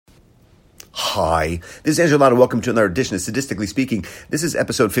Hi, this is Andrew Lotta. Welcome to another edition of Sadistically Speaking. This is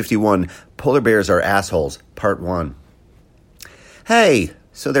episode 51, Polar Bears Are Assholes, part 1. Hey,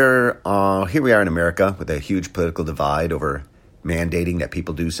 so here we are in America with a huge political divide over mandating that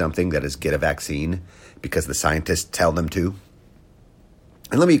people do something, that is get a vaccine, because the scientists tell them to.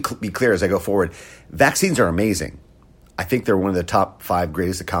 And let me be clear as I go forward, vaccines are amazing. I think they're one of the top 5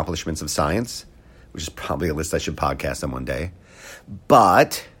 greatest accomplishments of science, which is probably a list I should podcast on one day.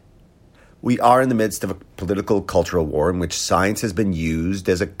 But we are in the midst of a political cultural war in which science has been used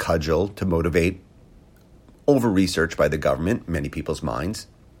as a cudgel to motivate over-research by the government, many people's minds,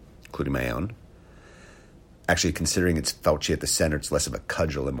 including my own. Actually, considering it's Fauci at the center, it's less of a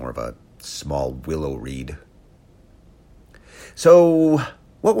cudgel and more of a small willow reed. So,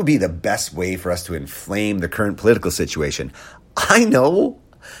 what would be the best way for us to inflame the current political situation? I know.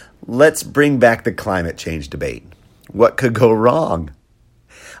 Let's bring back the climate change debate. What could go wrong?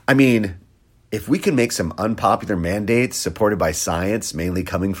 I mean, if we can make some unpopular mandates supported by science, mainly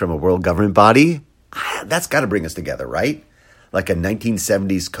coming from a world government body, that's got to bring us together, right? Like a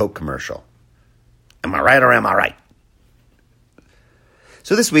 1970s Coke commercial. Am I right or am I right?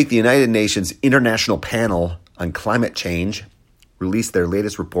 So this week, the United Nations International Panel on Climate Change released their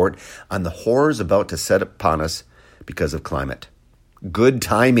latest report on the horrors about to set upon us because of climate. Good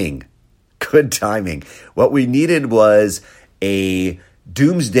timing. Good timing. What we needed was a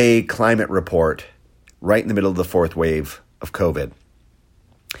doomsday climate report right in the middle of the 4th wave of COVID.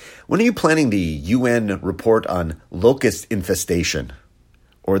 When are you planning the UN report on locust infestation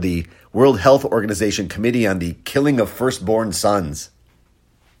or the World Health Organization Committee on the killing of firstborn sons?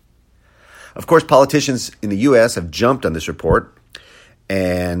 Of course, politicians in the U.S. have jumped on this report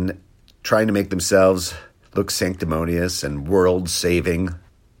and trying to make themselves look sanctimonious and world-saving,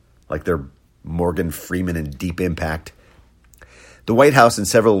 like they're Morgan Freeman in Deep Impact. The White House and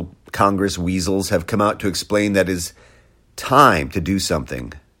several Congress weasels have come out to explain that it is time to do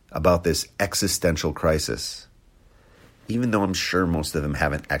something about this existential crisis, even though I'm sure most of them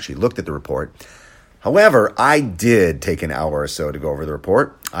haven't actually looked at the report. However, I did take an hour or so to go over the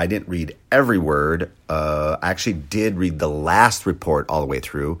report. I didn't read every word. I actually did read the last report all the way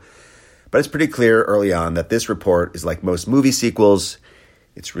through. But it's pretty clear early on that this report is like most movie sequels.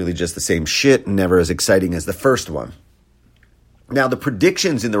 It's really just the same shit and never as exciting as the first one. Now, the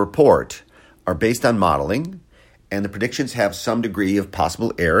predictions in the report are based on modeling, and the predictions have some degree of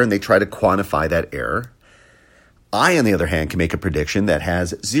possible error, and they try to quantify that error. I, on the other hand, can make a prediction that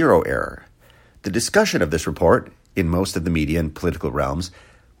has 0 error. The discussion of this report in most of the media and political realms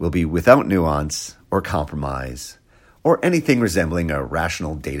will be without nuance or compromise or anything resembling a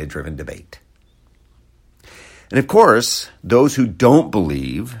rational data-driven debate. And of course, those who don't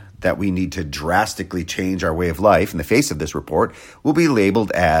believe that we need to drastically change our way of life in the face of this report will be labeled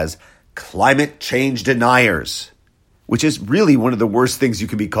as climate change deniers, which is really one of the worst things you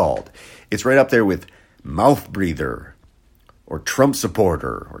can be called. It's right up there with mouth breather or Trump supporter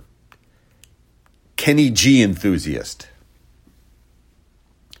or Kenny G enthusiast.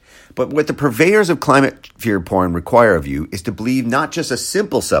 But what the purveyors of climate fear porn require of you is to believe not just a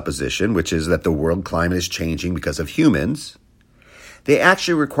simple supposition, which is that the world climate is changing because of humans. They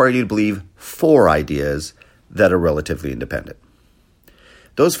actually require you to believe 4 ideas that are relatively independent.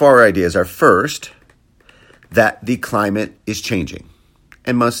 Those 4 ideas are, first, that the climate is changing.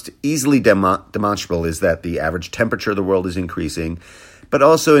 And most easily demonstrable is that the average temperature of the world is increasing, but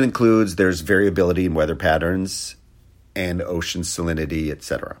also it includes there's variability in weather patterns and ocean salinity,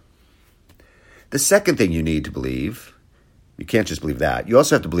 etc. The second thing you need to believe, you can't just believe that, you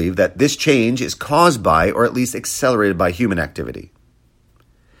also have to believe that this change is caused by or at least accelerated by human activity.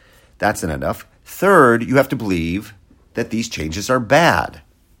 That's not enough. Third, you have to believe that these changes are bad.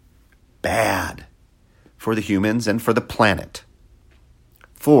 Bad for the humans and for the planet.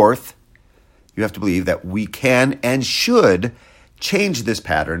 Fourth, you have to believe that we can and should change this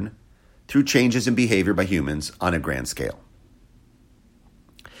pattern through changes in behavior by humans on a grand scale.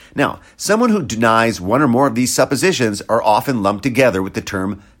 Now, someone who denies one or more of these suppositions are often lumped together with the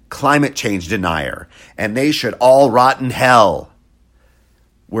term climate change denier, and they should all rot in hell,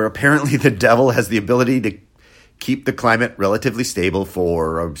 where apparently the devil has the ability to keep the climate relatively stable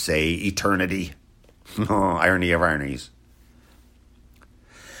for, say, eternity. Irony of ironies.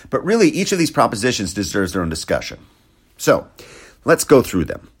 But really, each of these propositions deserves their own discussion. So, let's go through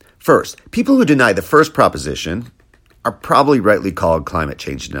them. First, people who deny the first proposition are probably rightly called climate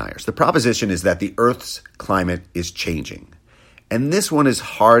change deniers. The proposition is that the Earth's climate is changing. And this one is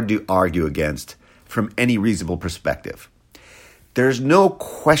hard to argue against from any reasonable perspective. There's no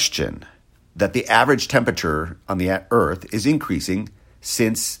question that the average temperature on the Earth is increasing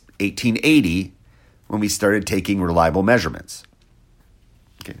since 1880 when we started taking reliable measurements.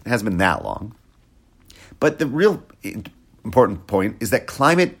 Okay, it hasn't been that long. But the real important point is that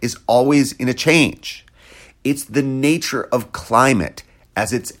climate is always in a change. It's the nature of climate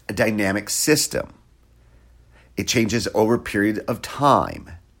as it's a dynamic system. It changes over a period of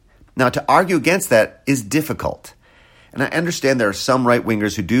time. Now, to argue against that is difficult. And I understand there are some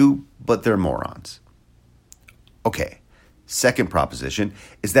right-wingers who do, but they're morons. Okay, second proposition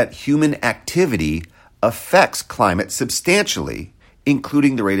is that human activity affects climate substantially,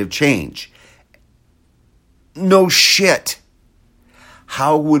 including the rate of change. No shit.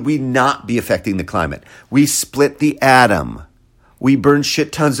 How would we not be affecting the climate? We split the atom. We burn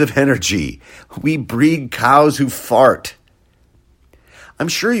shit tons of energy. We breed cows who fart. I'm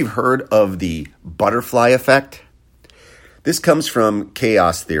sure you've heard of the butterfly effect. This comes from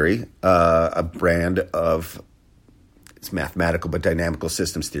chaos theory, a brand of, it's mathematical but dynamical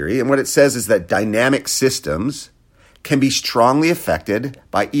systems theory. And what it says is that dynamic systems can be strongly affected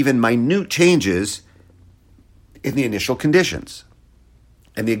by even minute changes in the initial conditions.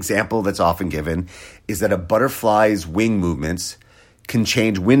 And the example that's often given is that a butterfly's wing movements can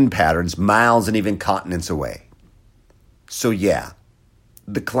change wind patterns miles and even continents away. So yeah,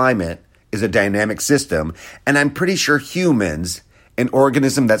 the climate is a dynamic system, and I'm pretty sure humans, an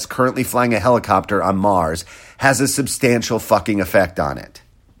organism that's currently flying a helicopter on Mars, has a substantial fucking effect on it.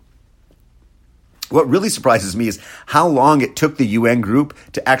 What really surprises me is how long it took the UN group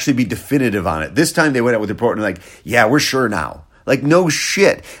to actually be definitive on it. This time they went out with a report and like, yeah, we're sure now. Like, no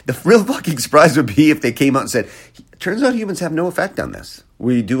shit. The real fucking surprise would be if they came out and said, turns out humans have no effect on this.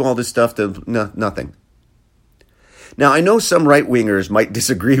 We do all this stuff to nothing. Now, I know some right-wingers might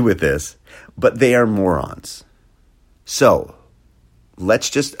disagree with this, but they are morons. So, let's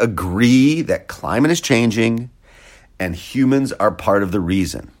just agree that climate is changing and humans are part of the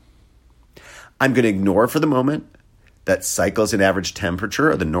reason. I'm going to ignore for the moment that cycles in average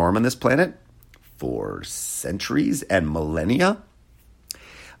temperature are the norm on this planet for centuries and millennia.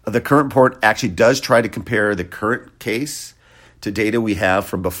 The current report actually does try to compare the current case to data we have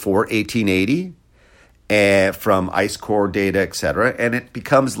from before 1880, from ice core data, etc., and it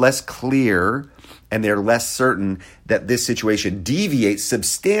becomes less clear and they're less certain that this situation deviates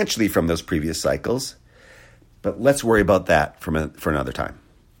substantially from those previous cycles. But let's worry about that for another time.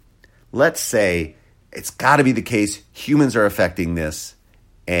 Let's say it's got to be the case humans are affecting this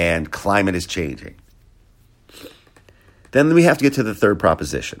and climate is changing. Then we have to get to the third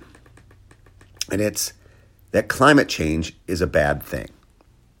proposition. And it's that climate change is a bad thing.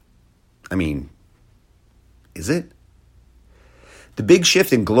 I mean, is it? The big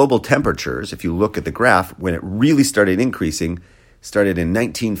shift in global temperatures, if you look at the graph, when it really started increasing, started in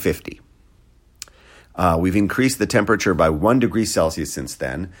 1950. We've increased the temperature by 1 degree Celsius since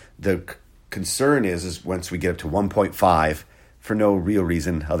then. The concern is once we get up to 1.5, for no real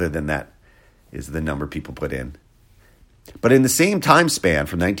reason other than that is the number people put in. But in the same time span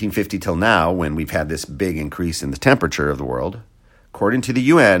from 1950 till now, when we've had this big increase in the temperature of the world, according to the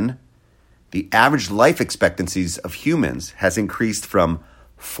UN, the average life expectancies of humans has increased from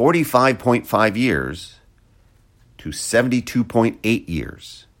 45.5 years to 72.8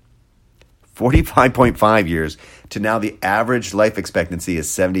 years. 45.5 years to now the average life expectancy is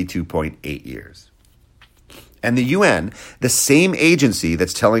 72.8 years. And the UN, the same agency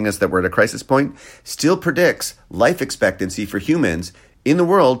that's telling us that we're at a crisis point, still predicts life expectancy for humans in the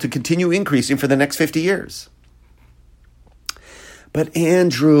world to continue increasing for the next 50 years. But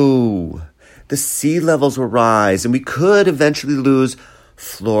Andrew, the sea levels will rise and we could eventually lose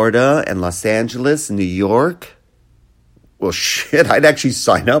Florida and Los Angeles and New York. Well, shit, I'd actually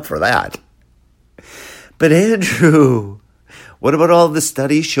sign up for that. But Andrew, what about all the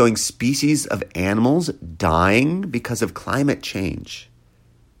studies showing species of animals dying because of climate change?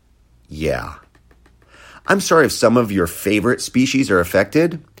 Yeah. I'm sorry if some of your favorite species are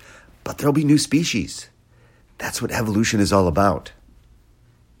affected, but there'll be new species. That's what evolution is all about.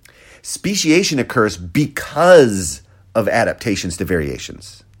 Speciation occurs because of adaptations to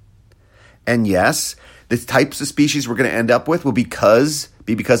variations. And yes, the types of species we're going to end up with will be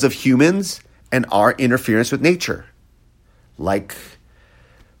because of humans and our interference with nature. Like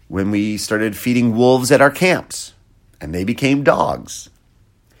when we started feeding wolves at our camps and they became dogs.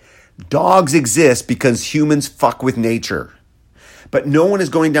 Dogs exist because humans fuck with nature. But no one is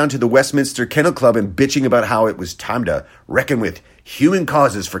going down to the Westminster Kennel Club and bitching about how it was time to reckon with human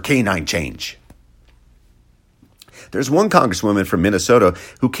causes for canine change. There's one congresswoman from Minnesota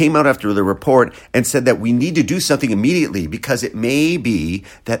who came out after the report and said that we need to do something immediately because it may be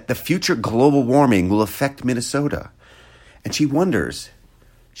that the future global warming will affect Minnesota. And she wonders,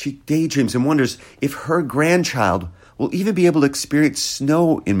 She daydreams and wonders if her grandchild will even be able to experience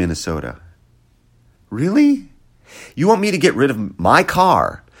snow in Minnesota. Really? You want me to get rid of my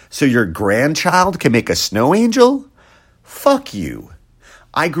car so your grandchild can make a snow angel? Fuck you.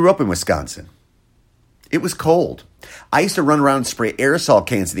 I grew up in Wisconsin. It was cold. I used to run around and spray aerosol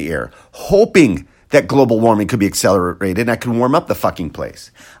cans in the air, hoping that global warming could be accelerated and I could warm up the fucking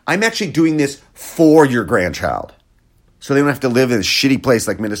place. I'm actually doing this for your grandchild, so they don't have to live in a shitty place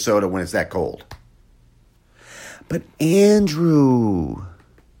like Minnesota when it's that cold. But Andrew,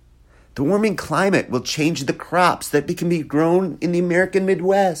 the warming climate will change the crops that can be grown in the American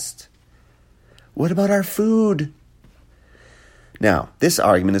Midwest. What about our food? Now, this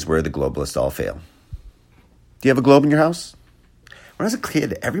argument is where the globalists all fail. Do you have a globe in your house? When I was a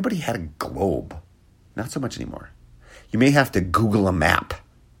kid, everybody had a globe. Not so much anymore. You may have to Google a map.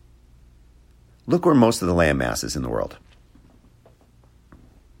 Look where most of the land mass is in the world.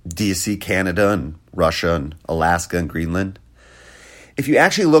 Do you see Canada and Russia and Alaska and Greenland? If you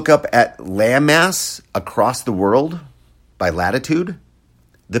actually look up at land mass across the world by latitude,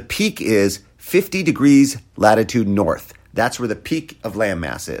 the peak is 50 degrees latitude north. That's where the peak of land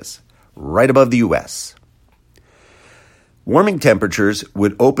mass is, right above the U.S. Warming temperatures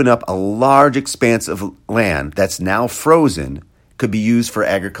would open up a large expanse of land that's now frozen, could be used for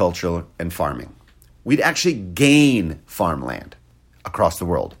agriculture and farming. We'd actually gain farmland across the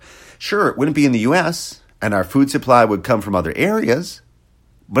world. Sure, it wouldn't be in the U.S., and our food supply would come from other areas,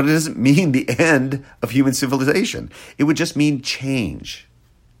 but it doesn't mean the end of human civilization. It would just mean change.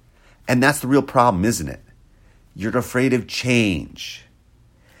 And that's the real problem, isn't it? You're afraid of change.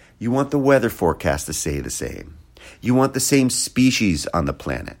 You want the weather forecast to stay the same. You want the same species on the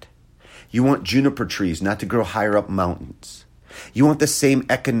planet. You want juniper trees not to grow higher up mountains. You want the same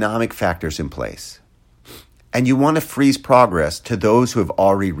economic factors in place. And you want to freeze progress to those who have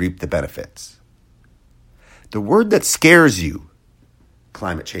already reaped the benefits. The word that scares you,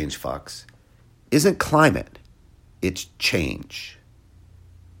 climate change fucks, isn't climate, it's change.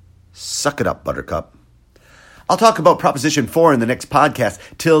 Suck it up, Buttercup. I'll talk about Proposition 4 in the next podcast.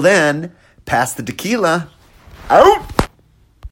 Till then, pass the tequila. Out!